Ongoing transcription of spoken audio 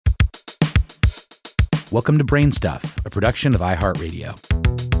Welcome to Brain Stuff, a production of iHeartRadio.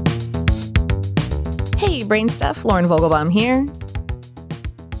 Hey, Brain Stuff, Lauren Vogelbaum here.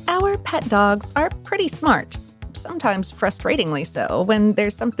 Our pet dogs are pretty smart, sometimes frustratingly so, when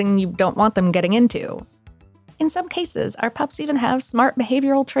there's something you don't want them getting into. In some cases, our pups even have smart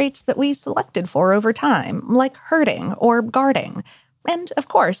behavioral traits that we selected for over time, like herding or guarding. And, of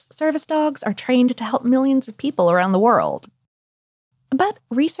course, service dogs are trained to help millions of people around the world. But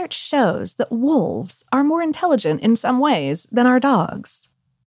research shows that wolves are more intelligent in some ways than our dogs.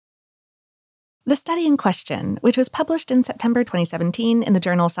 The study in question, which was published in September 2017 in the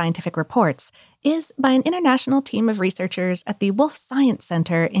journal Scientific Reports, is by an international team of researchers at the Wolf Science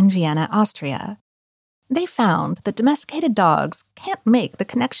Center in Vienna, Austria. They found that domesticated dogs can't make the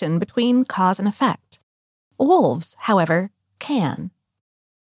connection between cause and effect. Wolves, however, can.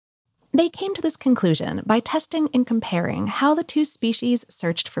 They came to this conclusion by testing and comparing how the two species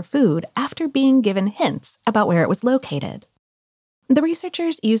searched for food after being given hints about where it was located. The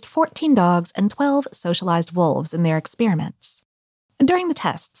researchers used 14 dogs and 12 socialized wolves in their experiments. During the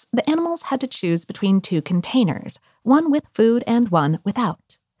tests, the animals had to choose between two containers, one with food and one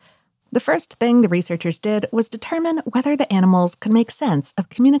without. The first thing the researchers did was determine whether the animals could make sense of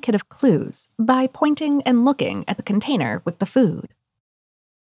communicative clues by pointing and looking at the container with the food.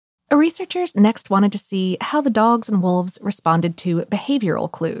 Researchers next wanted to see how the dogs and wolves responded to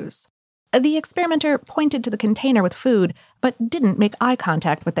behavioral clues. The experimenter pointed to the container with food, but didn't make eye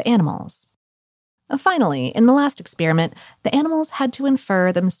contact with the animals. Finally, in the last experiment, the animals had to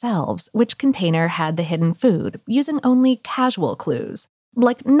infer themselves which container had the hidden food, using only casual clues,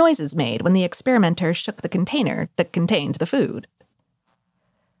 like noises made when the experimenter shook the container that contained the food.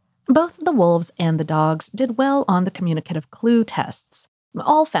 Both the wolves and the dogs did well on the communicative clue tests.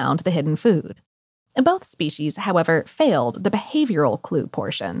 All found the hidden food. Both species, however, failed the behavioral clue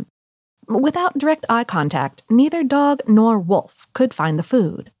portion. Without direct eye contact, neither dog nor wolf could find the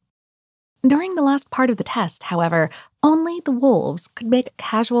food. During the last part of the test, however, only the wolves could make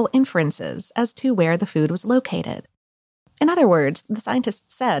casual inferences as to where the food was located. In other words, the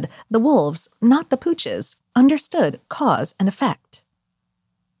scientists said the wolves, not the pooches, understood cause and effect.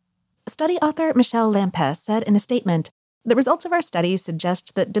 Study author Michel Lampe said in a statement, "The results of our study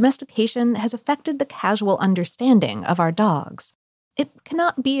suggest that domestication has affected the casual understanding of our dogs. It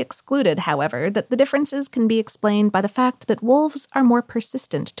cannot be excluded, however, that the differences can be explained by the fact that wolves are more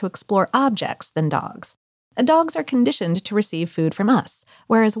persistent to explore objects than dogs. Dogs are conditioned to receive food from us,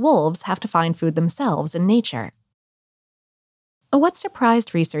 whereas wolves have to find food themselves in nature." What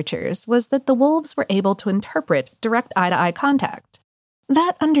surprised researchers was that the wolves were able to interpret direct eye-to-eye contact.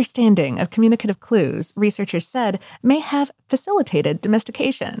 That understanding of communicative clues, researchers said, may have facilitated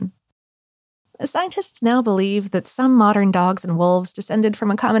domestication. Scientists now believe that some modern dogs and wolves descended from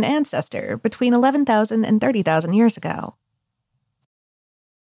a common ancestor between 11,000 and 30,000 years ago.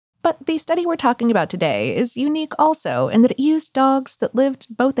 But the study we're talking about today is unique also in that it used dogs that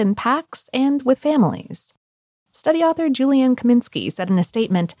lived both in packs and with families. Study author Julian Kaminsky said in a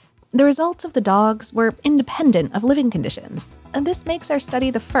statement, "The results of the dogs were independent of living conditions, and this makes our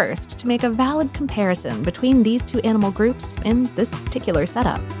study the first to make a valid comparison between these two animal groups in this particular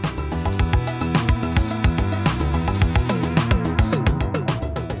setup."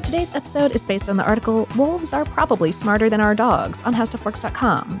 Today's episode is based on the article "Wolves Are Probably Smarter Than Our Dogs" on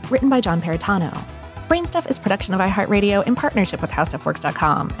HowStuffWorks.com, written by John Peritano. Brain Stuff is a production of iHeartRadio in partnership with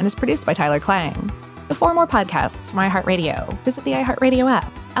HowStuffWorks.com and is produced by Tyler Klang. For more podcasts from iHeartRadio, visit the iHeartRadio app,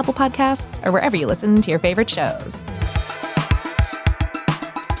 Apple Podcasts, or wherever you listen to your favorite shows.